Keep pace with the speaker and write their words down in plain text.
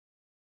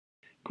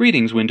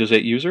Greetings, Windows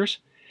 8 users!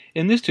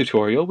 In this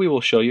tutorial, we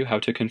will show you how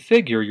to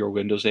configure your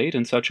Windows 8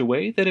 in such a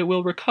way that it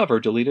will recover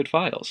deleted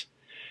files.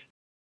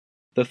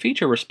 The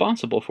feature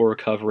responsible for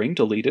recovering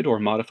deleted or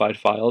modified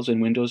files in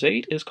Windows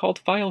 8 is called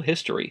File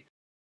History.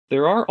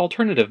 There are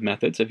alternative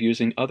methods of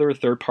using other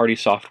third-party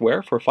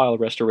software for file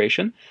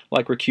restoration,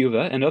 like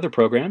Recuva and other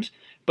programs,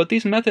 but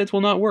these methods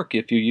will not work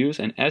if you use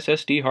an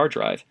SSD hard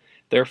drive.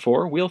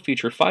 Therefore, we'll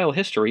feature File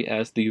History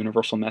as the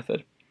universal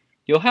method.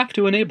 You'll have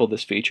to enable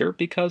this feature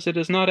because it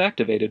is not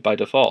activated by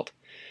default.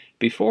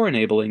 Before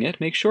enabling it,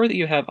 make sure that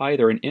you have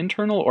either an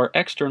internal or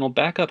external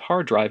backup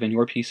hard drive in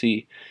your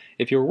PC.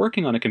 If you're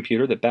working on a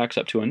computer that backs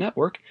up to a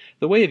network,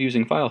 the way of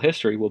using File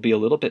History will be a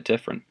little bit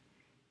different.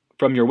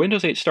 From your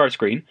Windows 8 Start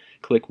screen,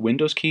 click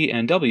Windows key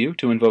and W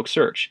to invoke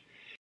Search.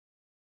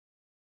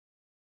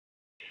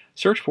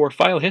 Search for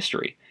File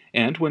History,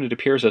 and when it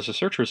appears as a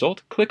search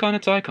result, click on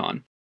its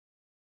icon.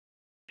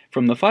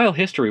 From the File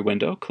History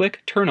window,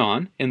 click Turn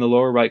On in the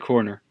lower right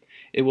corner.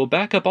 It will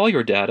back up all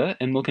your data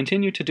and will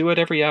continue to do it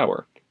every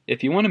hour.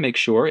 If you want to make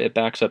sure it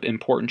backs up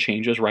important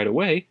changes right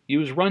away,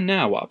 use Run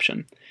Now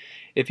option.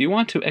 If you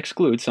want to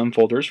exclude some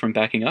folders from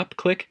backing up,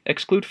 click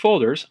Exclude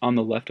Folders on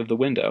the left of the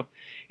window.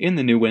 In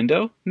the new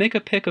window, make a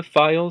pick of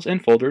files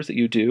and folders that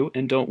you do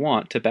and don't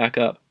want to back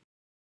up.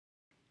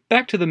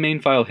 Back to the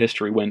main File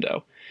History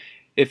window.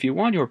 If you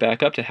want your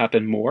backup to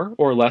happen more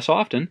or less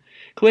often,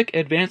 click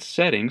Advanced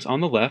Settings on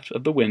the left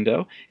of the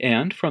window,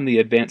 and from the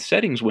Advanced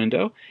Settings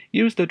window,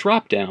 use the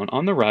drop-down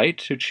on the right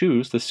to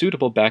choose the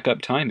suitable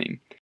backup timing.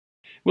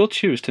 We'll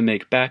choose to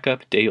make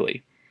backup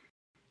daily.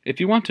 If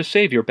you want to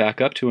save your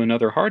backup to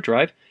another hard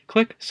drive,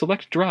 click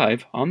Select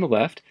Drive on the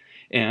left,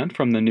 and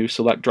from the new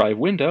Select Drive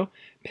window,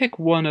 pick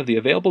one of the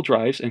available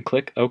drives and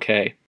click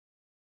OK.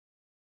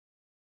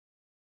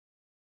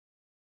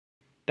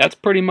 That's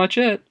pretty much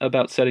it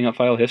about setting up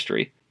File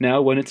History.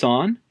 Now, when it's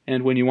on,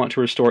 and when you want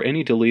to restore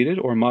any deleted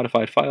or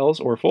modified files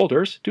or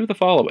folders, do the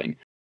following.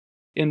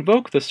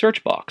 Invoke the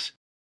search box,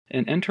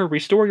 and enter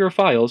Restore Your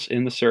Files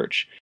in the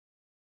search.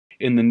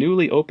 In the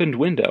newly opened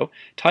window,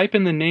 type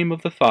in the name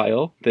of the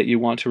file that you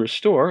want to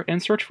restore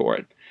and search for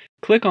it.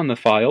 Click on the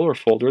file or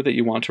folder that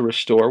you want to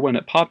restore when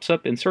it pops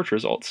up in search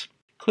results.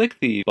 Click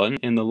the button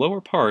in the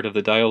lower part of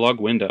the dialog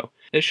window.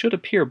 It should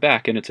appear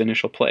back in its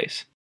initial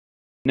place.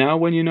 Now,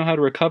 when you know how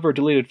to recover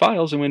deleted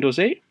files in Windows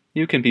 8,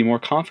 you can be more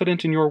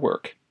confident in your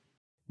work.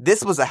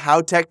 This was a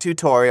HOWTECH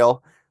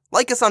tutorial.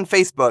 Like us on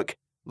Facebook,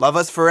 love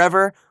us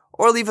forever,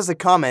 or leave us a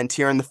comment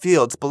here in the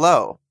fields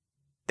below.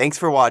 Thanks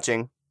for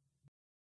watching.